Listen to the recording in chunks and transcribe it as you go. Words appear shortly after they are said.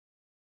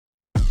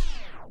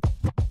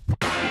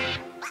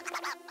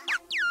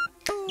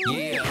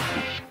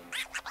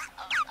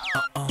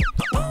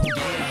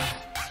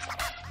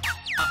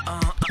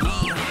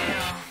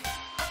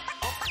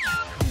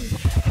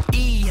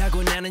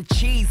너는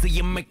cheese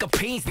you make a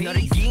piece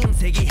너를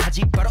김세게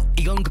하지 바로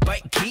이건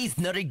goodbye kiss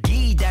너를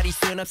기다릴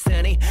순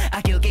없으니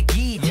악역의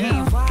기지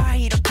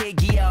Why 이렇게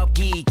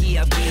귀엽기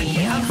Yeah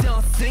I'm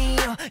saucin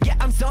Yeah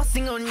I'm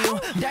saucing on you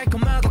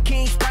달콤하고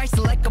king spice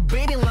like a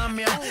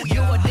비빔라면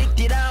You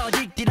addicted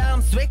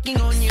I'm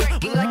swaggin on you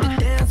We like to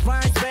dance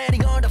while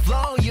sweating on the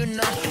floor you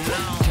know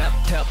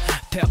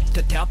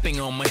Tapping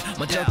on me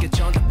먼저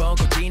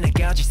쳐다보고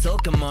지나가지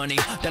슬그머니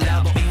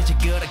달라보이지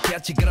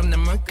그렇겠지 그럼 난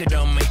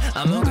물끄러미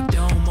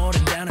아무것도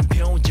모른다는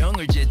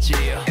표정을 짓지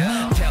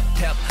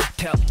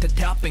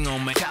Tapping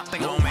on me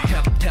Tapping on me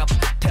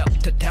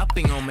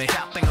Tapping on me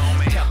Tapping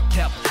on me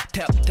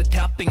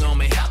Tapping on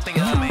me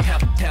Tapping on me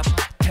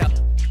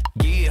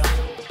Yeah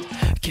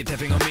Keep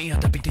tapping on me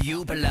tapping to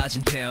you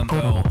발라진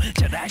tempo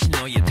잘 알지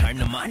너의 털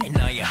너만이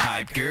나의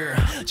hype girl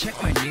Check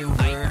my new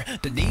word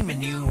또 님의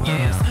new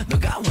yes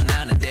너가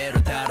원하는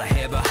대로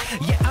따라해봐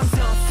Yeah I'm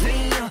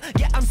saucing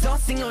Yeah I'm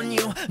saucing on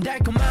you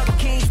달콤하고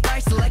king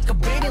spice like a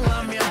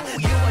비빔라면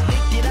You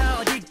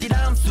addicted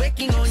I'm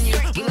swaggin on you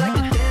You like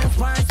to dance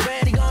while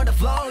sweating on the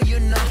floor you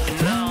know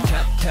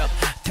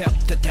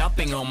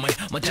Tapping on me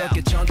먼저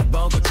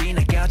쳐다보고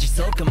지나가지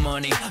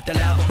슬그머니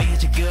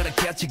달라보이지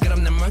그렇겠지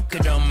그럼 난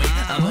물끄러미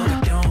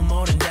아무것도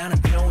모른다는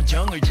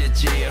표정을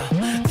짓지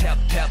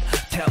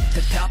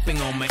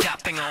Tapping on me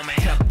Tapping on me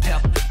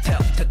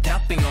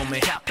Tapping on me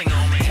Tapping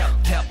on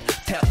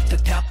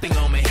me Tapping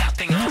on me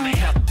Tapping on me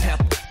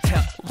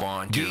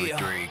 1, 2,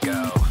 3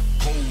 go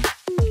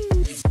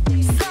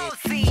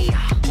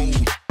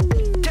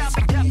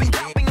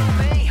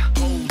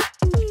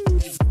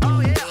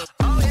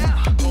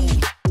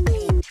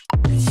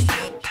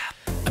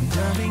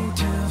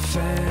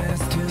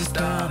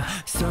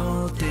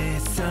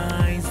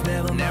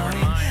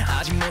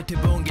아직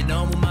못해본 게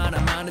너무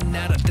많은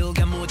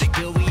나라들과 무대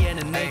그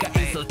위에는 내가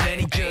있을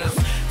테니 just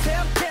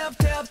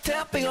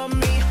tapping on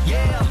me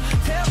yeah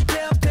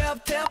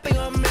tapping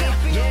on me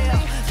yeah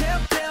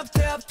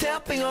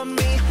tapping on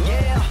me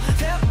yeah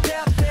tap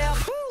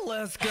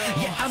let's go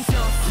yeah I'm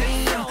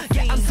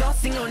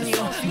saucing on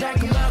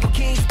you